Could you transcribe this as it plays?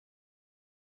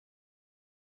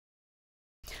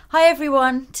Hi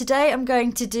everyone, today I'm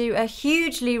going to do a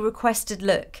hugely requested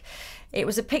look. It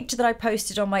was a picture that I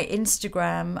posted on my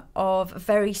Instagram of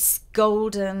very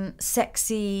golden,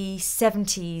 sexy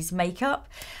 70s makeup.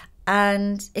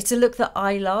 And it's a look that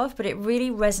I love, but it really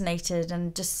resonated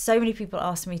and just so many people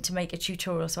asked me to make a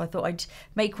tutorial, so I thought I'd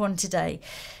make one today.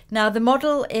 Now the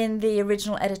model in the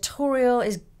original editorial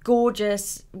is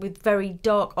gorgeous with very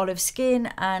dark olive skin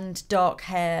and dark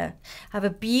hair. I have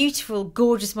a beautiful,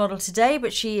 gorgeous model today,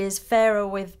 but she is fairer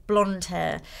with blonde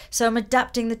hair. So I'm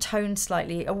adapting the tone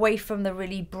slightly away from the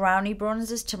really browny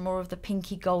bronzes to more of the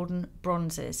pinky golden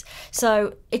bronzes.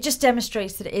 So it just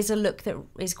demonstrates that it is a look that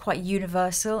is quite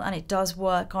universal and it does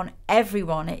work on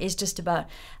everyone. It is just about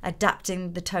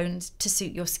adapting the tones to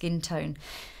suit your skin tone.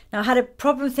 Now I had a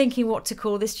problem thinking what to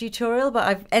call this tutorial, but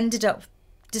I've ended up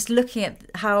just looking at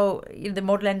how the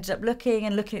model ended up looking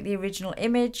and looking at the original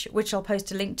image, which I'll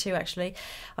post a link to actually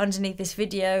underneath this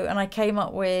video, and I came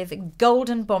up with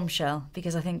Golden Bombshell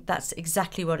because I think that's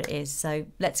exactly what it is. So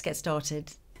let's get started.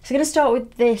 So I'm going to start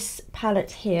with this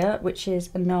palette here, which is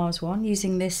a NARS one,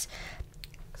 using this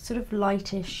sort of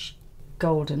lightish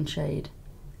golden shade.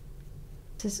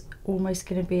 This is almost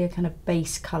going to be a kind of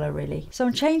base colour really. So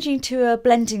I'm changing to a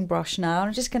blending brush now, and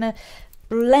I'm just going to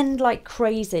blend like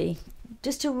crazy,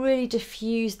 just to really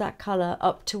diffuse that colour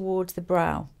up towards the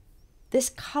brow. This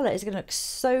colour is going to look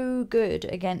so good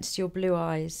against your blue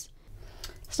eyes.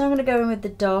 So I'm going to go in with the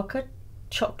darker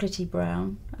chocolatey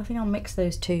brown. I think I'll mix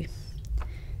those two.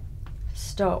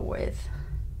 Start with.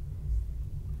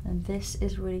 And this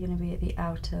is really going to be at the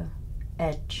outer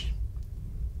edge.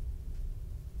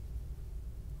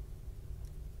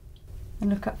 And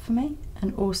look up for me,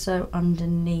 and also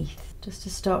underneath, just to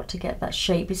start to get that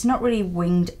shape. It's not really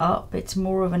winged up, it's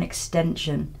more of an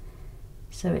extension.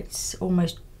 So it's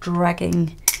almost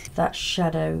dragging that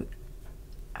shadow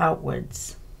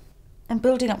outwards. And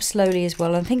building up slowly as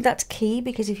well. I think that's key,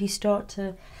 because if you start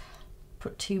to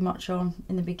put too much on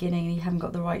in the beginning and you haven't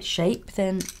got the right shape,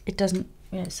 then it doesn't,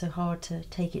 it's so hard to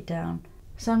take it down.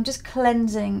 So I'm just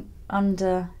cleansing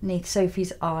underneath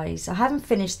Sophie's eyes. I haven't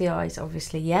finished the eyes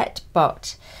obviously yet,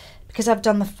 but because I've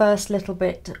done the first little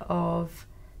bit of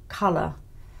colour,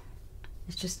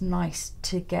 it's just nice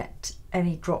to get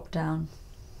any drop down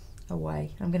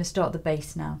away. I'm going to start the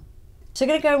base now. So I'm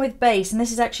going to go with base, and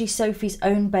this is actually Sophie's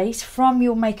own base from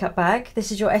your makeup bag. This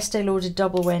is your Estee Lauder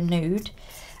Double Wear Nude,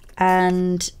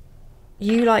 and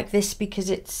you like this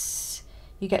because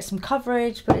you get some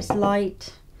coverage, but it's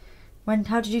light.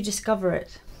 How did you discover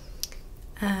it?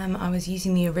 I was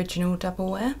using the original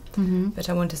Double Wear, but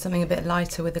I wanted something a bit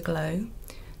lighter with a glow,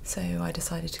 so I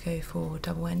decided to go for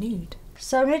Double Wear Nude.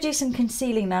 So I'm going to do some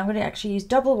concealing now. I'm going to actually use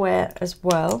Double Wear as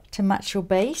well to match your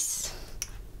base.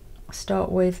 I'll start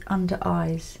with under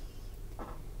eyes.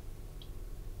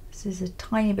 This is a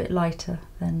tiny bit lighter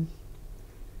than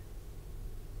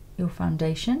your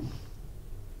foundation.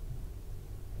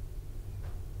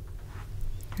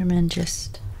 And then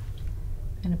just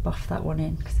I'm going to buff that one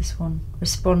in because this one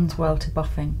responds well to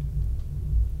buffing.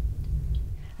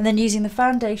 And then using the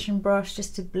foundation brush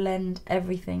just to blend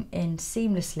everything in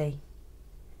seamlessly.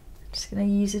 I'm just going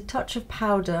to use a touch of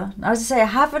powder. Now, as I say, I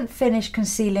haven't finished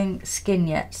concealing skin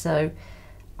yet, so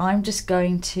I'm just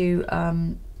going to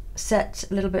set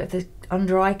a little bit of the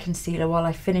under eye concealer while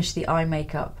I finish the eye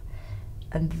makeup.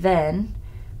 And then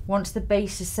once the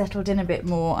base is settled in a bit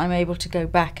more, I'm able to go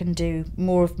back and do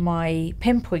more of my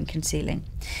pinpoint concealing.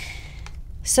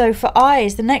 So for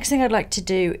eyes, the next thing I'd like to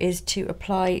do is to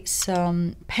apply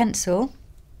some pencil.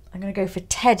 I'm going to go for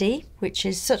Teddy, which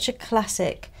is such a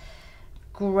classic,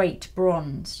 great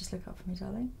bronze. Just look up for me,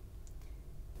 darling.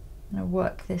 I'm going to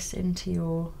work this into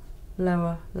your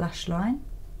lower lash line.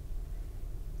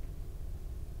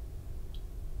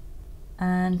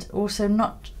 And also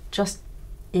not just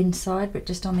inside, but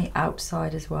just on the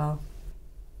outside as well.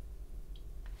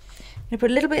 I'm going to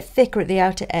put a little bit thicker at the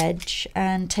outer edge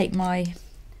and take my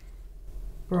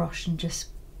brush and just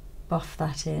buff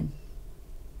that in.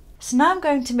 So now I'm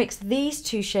going to mix these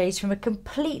two shades from a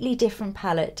completely different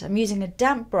palette. I'm using a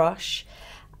damp brush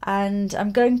and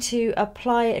I'm going to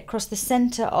apply it across the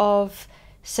centre of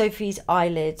Sophie's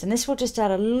eyelids, and this will just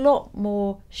add a lot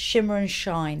more shimmer and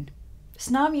shine.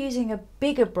 So now I'm using a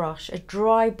bigger brush, a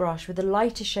dry brush with a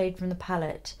lighter shade from the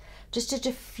palette, just to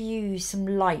diffuse some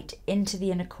light into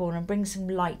the inner corner and bring some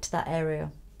light to that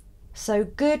area. So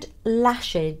good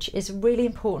lashage is really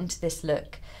important to this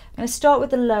look. I'm going to start with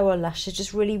the lower lashes,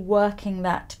 just really working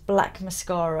that black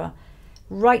mascara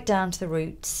right down to the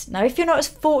roots. Now if you're not as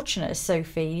fortunate as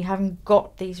Sophie, you haven't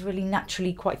got these really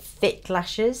naturally quite thick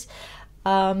lashes,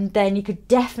 then you could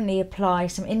definitely apply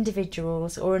some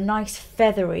individuals or a nice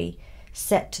feathery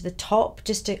set to the top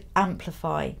just to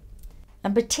amplify.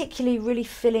 And particularly really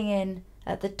filling in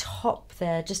at the top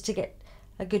there just to get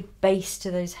a good base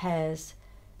to those hairs.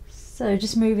 So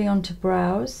just moving on to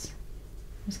brows,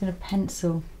 I'm just going to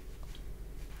pencil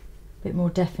a bit more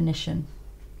definition.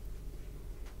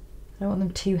 I don't want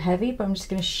them too heavy, but I'm just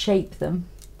going to shape them.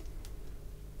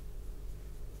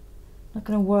 Not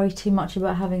going to worry too much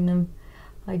about having them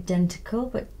identical,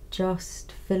 but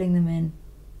just filling them in.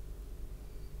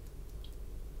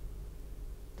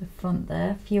 The front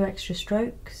there, a few extra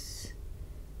strokes,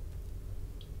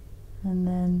 and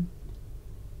then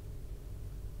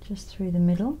just through the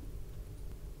middle.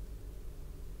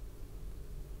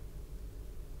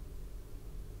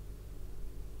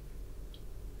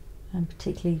 And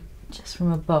particularly just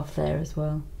from above there as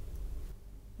well.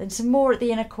 Then some more at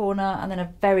the inner corner, and then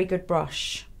a very good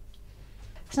brush.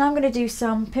 So now I'm going to do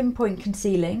some pinpoint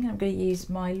concealing. I'm going to use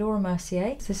my Laura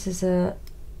Mercier. This is a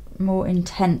more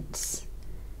intense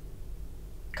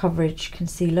coverage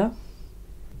concealer,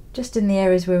 just in the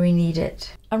areas where we need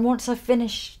it. And once I've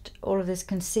finished all of this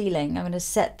concealing, I'm going to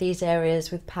set these areas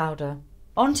with powder.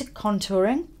 On to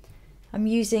contouring. I'm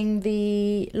using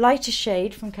the lighter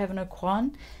shade from Kevyn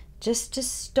Aucoin just to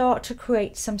start to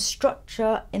create some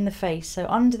structure in the face, so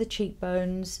under the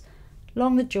cheekbones,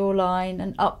 along the jawline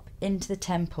and up into the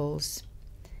temples.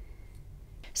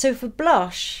 So for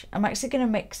blush, I'm actually going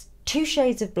to mix 2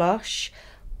 shades of blush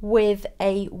with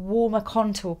a warmer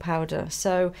contour powder.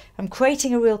 So I'm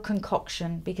creating a real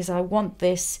concoction because I want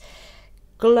this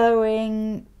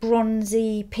glowing,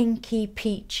 bronzy, pinky,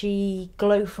 peachy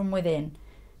glow from within.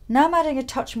 Now I'm adding a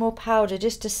touch more powder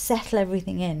just to settle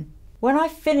everything in. When I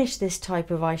finish this type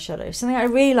of eyeshadow, something I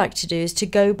really like to do is to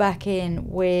go back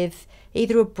in with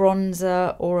either a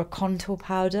bronzer or a contour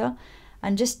powder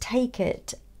and just take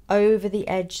it over the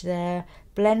edge there,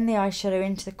 blend the eyeshadow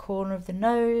into the corner of the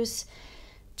nose,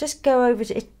 just go over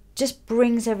to it, just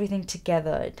brings everything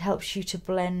together. It helps you to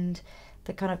blend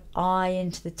the kind of eye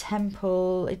into the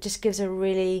temple. It just gives a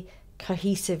really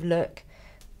cohesive look.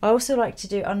 I also like to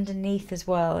do underneath as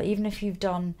well, even if you've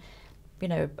done, you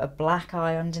know, a black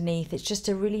eye underneath. It's just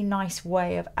a really nice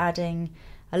way of adding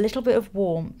a little bit of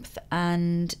warmth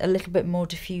and a little bit more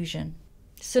diffusion.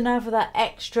 So now for that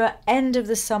extra end of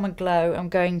the summer glow, I'm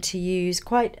going to use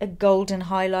quite a golden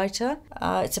highlighter.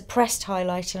 It's a pressed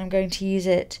highlighter, and I'm going to use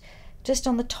it just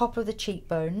on the top of the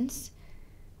cheekbones,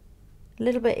 a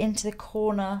little bit into the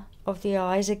corner of the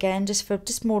eyes again, just for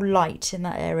more light in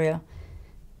that area.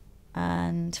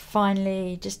 And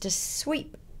finally, just a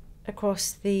sweep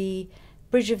across the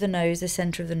bridge of the nose, the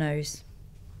centre of the nose.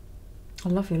 I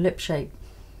love your lip shape.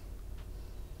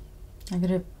 I'm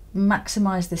going to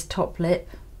maximise this top lip.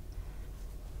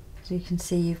 So you can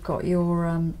see you've got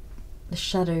your the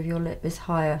shadow of your lip is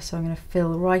higher, so I'm going to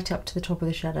fill right up to the top of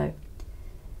the shadow.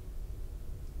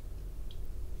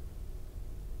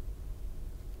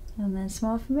 And then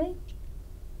smile for me.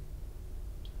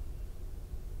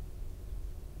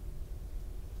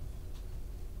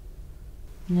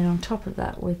 And then on top of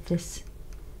that, with this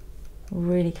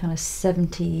really kind of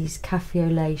 70s cafe au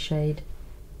lait shade.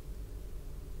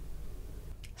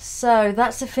 So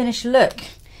that's the finished look.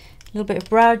 A little bit of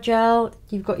brow gel.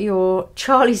 You've got your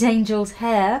Charlie's Angels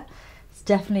hair. It's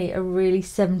definitely a really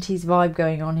 70s vibe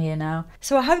going on here now.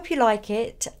 So I hope you like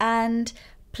it, and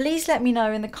please let me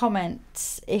know in the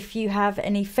comments if you have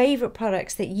any favourite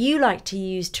products that you like to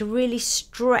use to really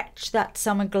stretch that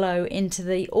summer glow into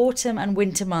the autumn and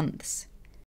winter months.